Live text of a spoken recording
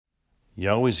You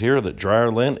always hear that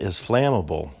dryer lint is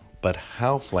flammable, but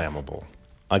how flammable?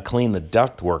 I clean the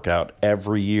ductwork out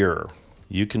every year.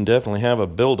 You can definitely have a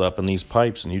buildup in these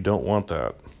pipes and you don't want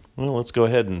that. Well, let's go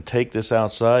ahead and take this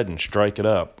outside and strike it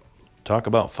up. Talk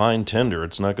about fine tinder,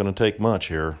 it's not going to take much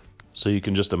here. So you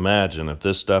can just imagine if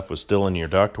this stuff was still in your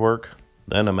ductwork,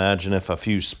 then imagine if a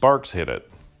few sparks hit it.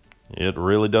 It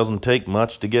really doesn't take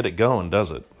much to get it going,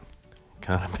 does it?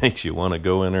 Kind of makes you want to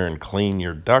go in there and clean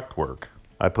your ductwork.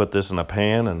 I put this in a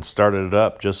pan and started it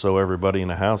up just so everybody in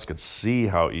the house could see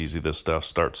how easy this stuff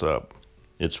starts up.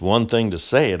 It's one thing to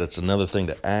say it, it's another thing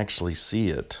to actually see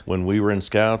it. When we were in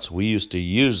Scouts, we used to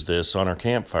use this on our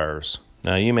campfires.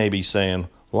 Now you may be saying,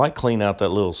 well, I clean out that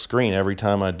little screen every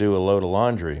time I do a load of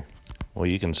laundry. Well,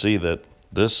 you can see that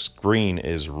this screen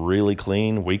is really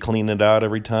clean. We clean it out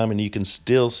every time and you can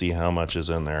still see how much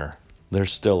is in there.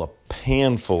 There's still a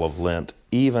pan full of lint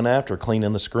even after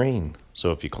cleaning the screen.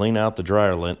 So if you clean out the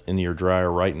dryer lint in your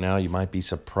dryer right now, you might be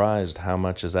surprised how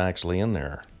much is actually in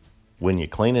there. When you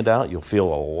clean it out, you'll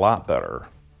feel a lot better.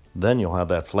 Then you'll have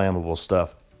that flammable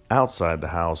stuff outside the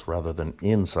house rather than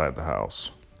inside the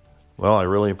house. Well, I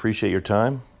really appreciate your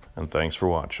time, and thanks for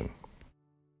watching.